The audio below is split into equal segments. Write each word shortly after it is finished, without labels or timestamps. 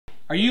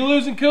Are you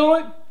losing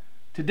coolant?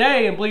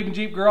 Today in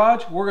BleepinJeep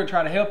Garage, we're going to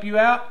try to help you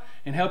out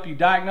and help you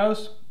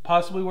diagnose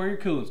possibly where your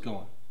coolant's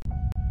going.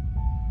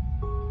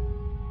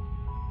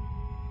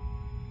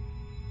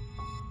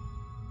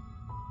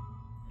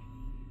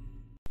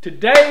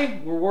 Today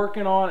we're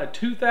working on a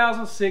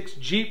 2006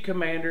 Jeep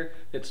Commander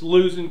that's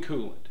losing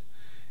coolant.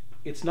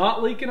 It's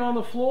not leaking on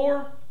the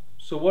floor,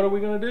 so what are we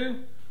going to do?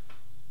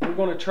 We're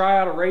going to try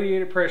out a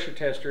radiator pressure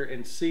tester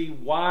and see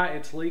why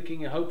it's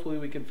leaking, and hopefully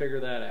we can figure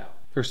that out.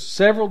 There's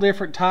several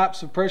different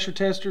types of pressure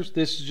testers.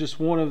 This is just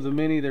one of the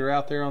many that are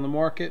out there on the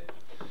market.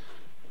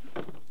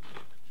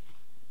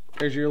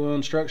 There's your little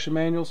instruction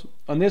manuals.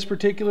 On this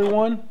particular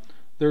one,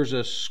 there's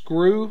a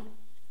screw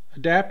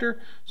adapter.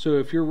 So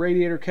if your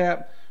radiator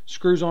cap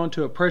screws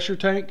onto a pressure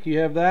tank, you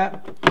have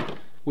that.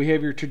 We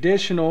have your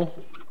traditional,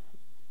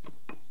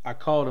 I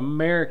call it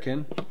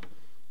American,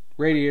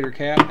 radiator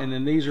cap, and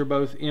then these are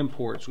both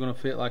imports. We're going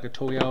to fit like a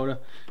Toyota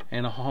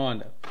and a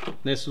Honda.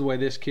 This is the way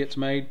this kit's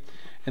made.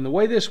 And the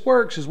way this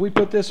works is we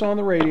put this on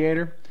the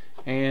radiator,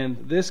 and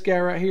this guy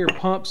right here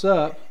pumps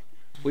up.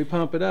 We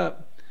pump it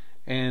up,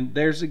 and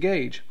there's the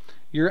gauge.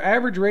 Your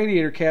average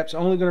radiator cap's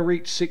only going to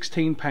reach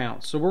 16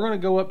 pounds. So we're going to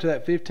go up to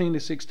that 15 to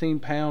 16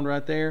 pound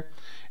right there,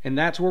 and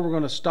that's where we're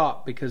going to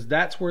stop, because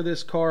that's where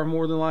this car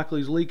more than likely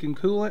is leaking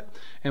coolant,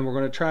 and we're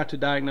going to try to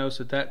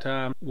diagnose at that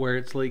time where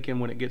it's leaking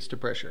when it gets to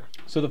pressure.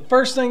 So the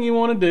first thing you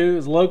want to do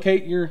is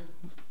locate your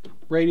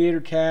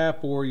radiator cap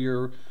or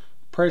your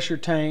pressure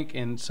tank.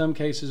 In some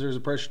cases there's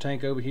a pressure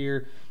tank over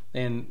here,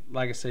 and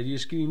like I said, you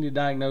just need to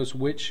diagnose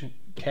which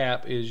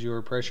cap is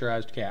your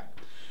pressurized cap.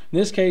 In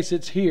this case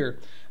it's here.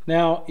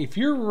 Now if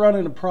you're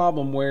running a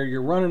problem where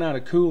you're running out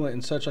of coolant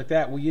and such like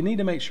that, well, you need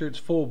to make sure it's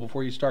full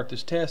before you start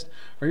this test,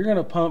 or you're going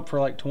to pump for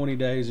like 20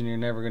 days and you're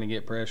never going to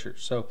get pressure.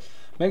 So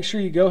make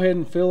sure you go ahead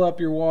and fill up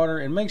your water,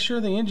 and make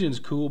sure the engine's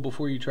cool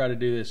before you try to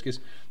do this,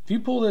 because if you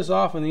pull this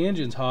off and the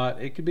engine's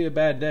hot, it could be a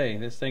bad day.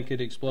 This thing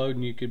could explode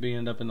and you could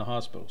end up in the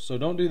hospital. So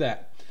don't do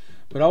that.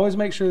 But always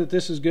make sure that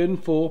this is good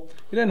and full.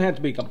 It doesn't have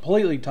to be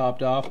completely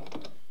topped off.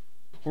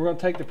 We're going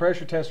to take the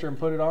pressure tester and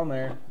put it on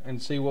there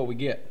and see what we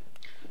get.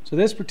 So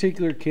this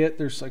particular kit,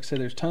 there's, like I said,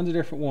 there's tons of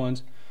different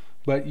ones,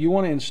 but you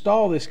want to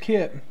install this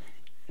kit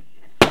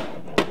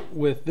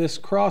with this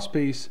cross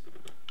piece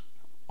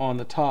on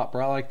the top,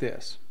 right like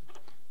this.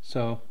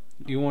 So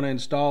you want to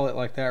install it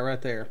like that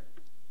right there.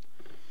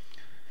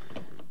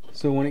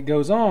 So when it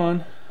goes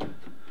on,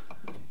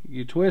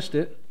 you twist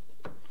it.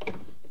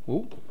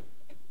 Ooh.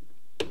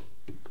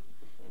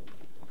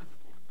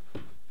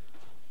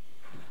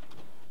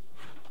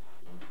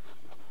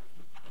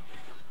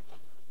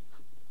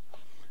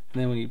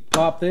 And then when you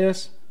pop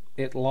this,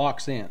 it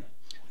locks in.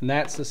 And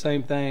that's the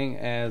same thing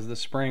as the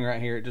spring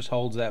right here. It just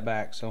holds that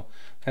back. So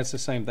that's the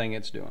same thing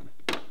it's doing.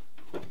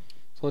 So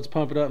let's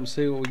pump it up and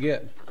see what we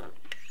get.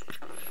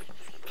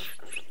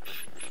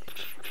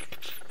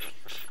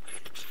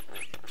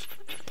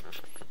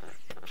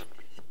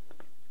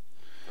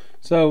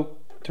 So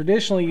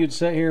traditionally you'd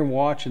sit here and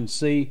watch and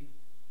see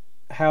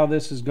how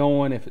this is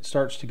going. If it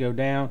starts to go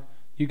down,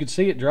 you could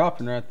see it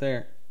dropping right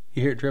there.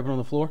 You hear it dripping on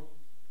the floor?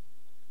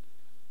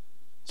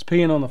 It's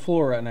peeing on the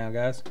floor right now,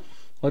 guys.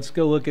 Let's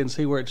go look and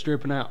see where it's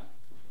dripping out.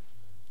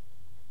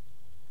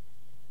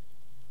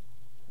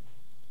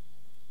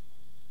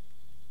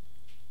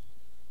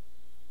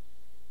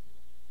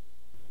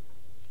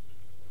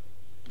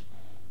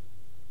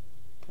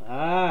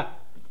 Ah,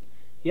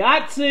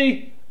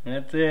 Yahtzee!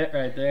 That's it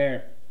right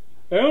there.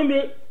 Found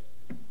it.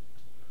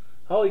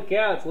 Holy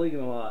cow, it's leaking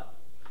a lot.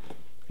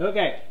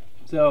 Okay,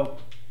 so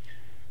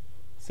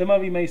some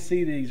of you may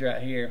see these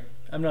right here.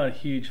 I'm not a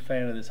huge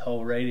fan of this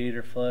whole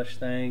radiator flush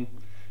thing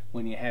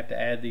when you have to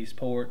add these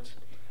ports.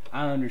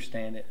 I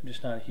understand it. I'm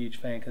just not a huge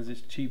fan because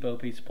it's a cheapo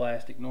piece of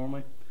plastic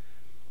normally.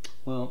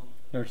 Well,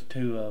 there's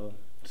two of them.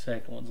 The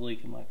second one's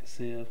leaking like a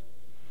sieve.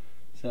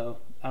 So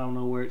I don't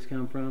know where it's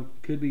come from.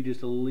 Could be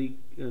just a leak,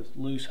 a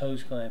loose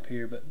hose clamp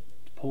here, but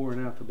it's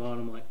pouring out the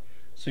bottom like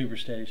super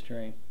steady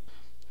stream.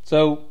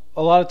 So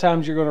a lot of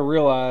times you're going to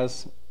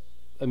realize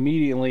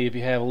immediately if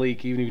you have a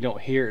leak, even if you don't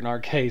hear it. In our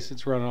case,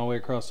 it's running all the way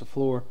across the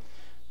floor.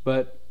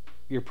 But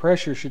your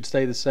pressure should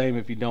stay the same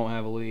if you don't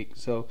have a leak.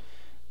 So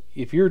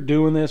if you're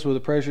doing this with a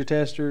pressure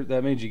tester,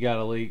 that means you got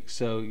a leak.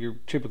 So you're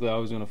typically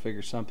always going to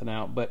figure something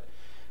out. But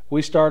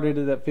we started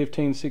at that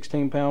 15,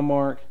 16 pound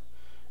mark,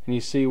 and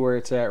you see where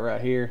it's at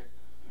right here.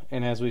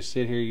 And as we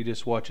sit here, you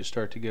just watch it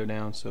start to go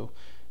down. So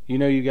you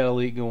know you got a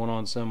leak going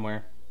on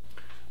somewhere.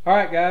 All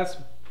right, guys.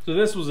 So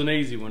this was an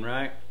easy one,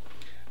 right?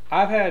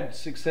 I've had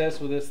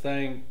success with this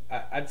thing,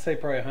 I'd say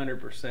probably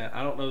 100%.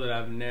 I don't know that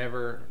I've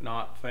never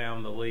not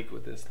found the leak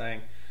with this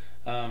thing.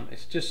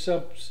 It's just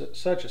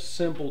such a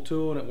simple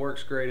tool, and it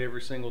works great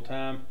every single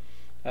time.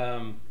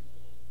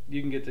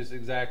 You can get this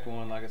exact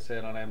one, like I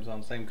said, on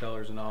Amazon, same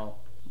colors and all.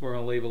 We're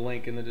going to leave a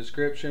link in the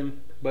description.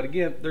 But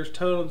again, there's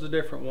tons of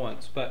different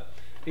ones. But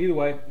either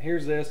way,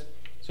 here's this.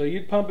 So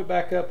you'd pump it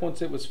back up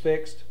once it was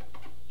fixed,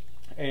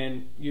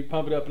 and you'd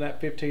pump it up in that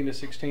 15 to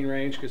 16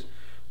 range, because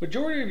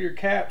majority of your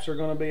caps are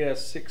going to be a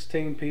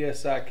 16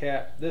 psi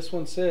cap. This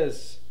one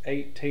says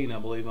 18, I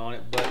believe, on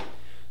it, but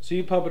So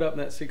you pump it up in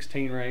that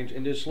 16 range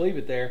and just leave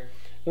it there.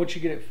 Once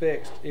you get it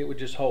fixed, it would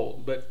just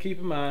hold. But keep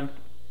in mind,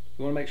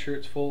 you want to make sure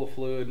it's full of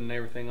fluid and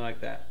everything like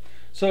that.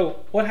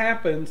 So what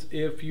happens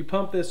if you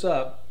pump this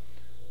up,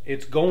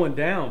 it's going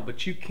down,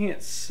 but you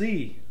can't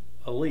see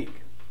a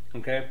leak,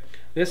 okay?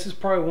 This is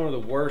probably one of the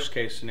worst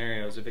case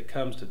scenarios if it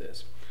comes to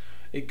this.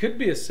 It could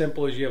be as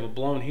simple as you have a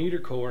blown heater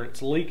core and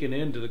it's leaking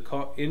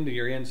into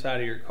your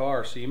inside of your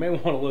car. So you may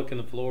want to look in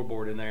the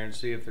floorboard in there and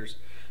see if there's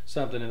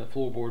something in the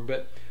floorboard,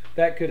 but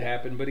that could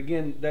happen. But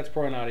again, that's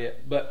probably not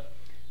it. But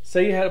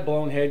say you had a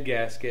blown head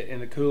gasket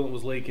and the coolant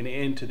was leaking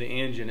into the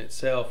engine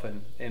itself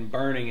and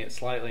burning it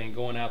slightly and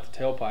going out the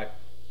tailpipe.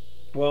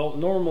 Well,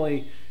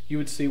 normally you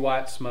would see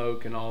white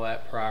smoke and all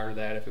that prior to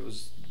that if it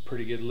was a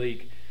pretty good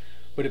leak.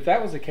 But if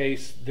that was the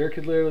case, there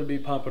could literally be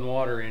pumping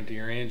water into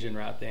your engine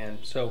right then.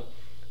 So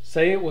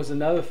say it was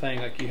another thing,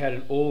 like you had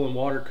an oil and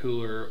water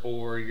cooler,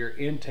 or your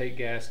intake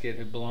gasket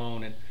had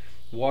blown and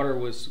water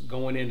was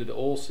going into the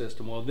oil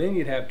system. Well, then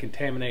you'd have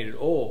contaminated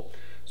oil.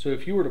 So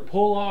if you were to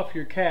pull off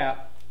your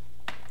cap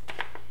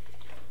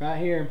right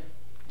here,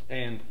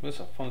 and this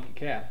is a funky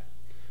cap,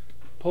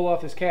 pull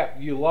off this cap,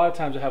 you a lot of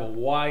times will have a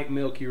white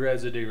milky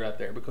residue right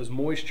there, because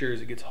moisture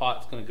as it gets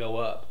hot is going to go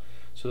up.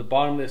 So the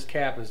bottom of this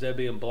cap, instead of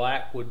being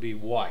black, would be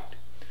white.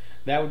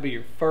 That would be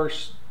your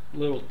first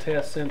little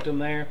test symptom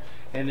there.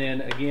 And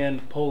then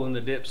again, pulling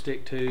the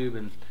dipstick tube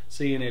and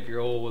seeing if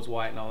your oil was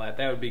white and all that,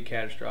 that would be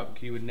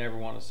catastrophic. You would never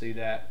want to see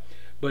that,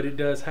 but it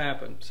does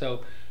happen.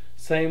 So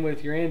same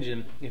with your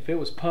engine. If it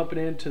was pumping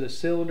into the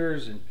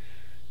cylinders and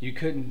you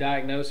couldn't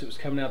diagnose it was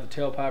coming out the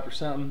tailpipe or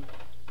something,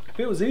 if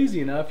it was easy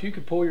enough, you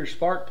could pull your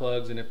spark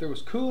plugs, and if there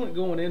was coolant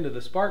going into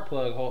the spark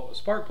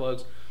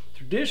plugs,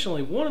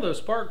 traditionally one of those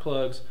spark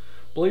plugs,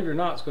 believe it or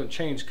not, it's going to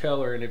change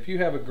color. And if you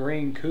have a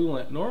green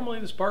coolant, normally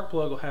the spark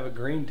plug will have a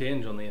green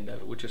tinge on the end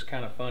of it, which is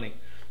kind of funny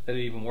that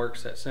it even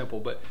works that simple.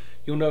 But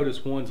you'll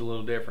notice one's a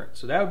little different.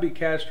 So that would be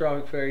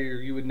catastrophic failure.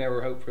 You would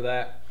never hope for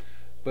that.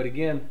 But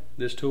again,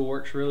 this tool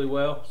works really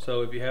well.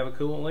 So if you have a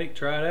coolant leak,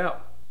 try it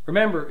out.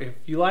 Remember, if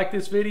you like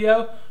this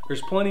video,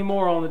 there's plenty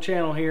more on the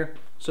channel here.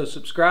 So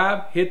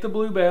subscribe, hit the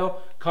blue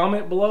bell,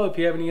 comment below if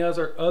you have any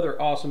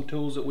other awesome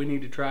tools that we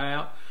need to try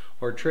out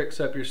or tricks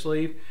up your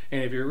sleeve.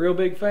 And if you're a real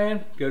big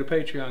fan, go to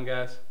Patreon,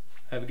 guys.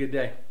 Have a good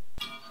day.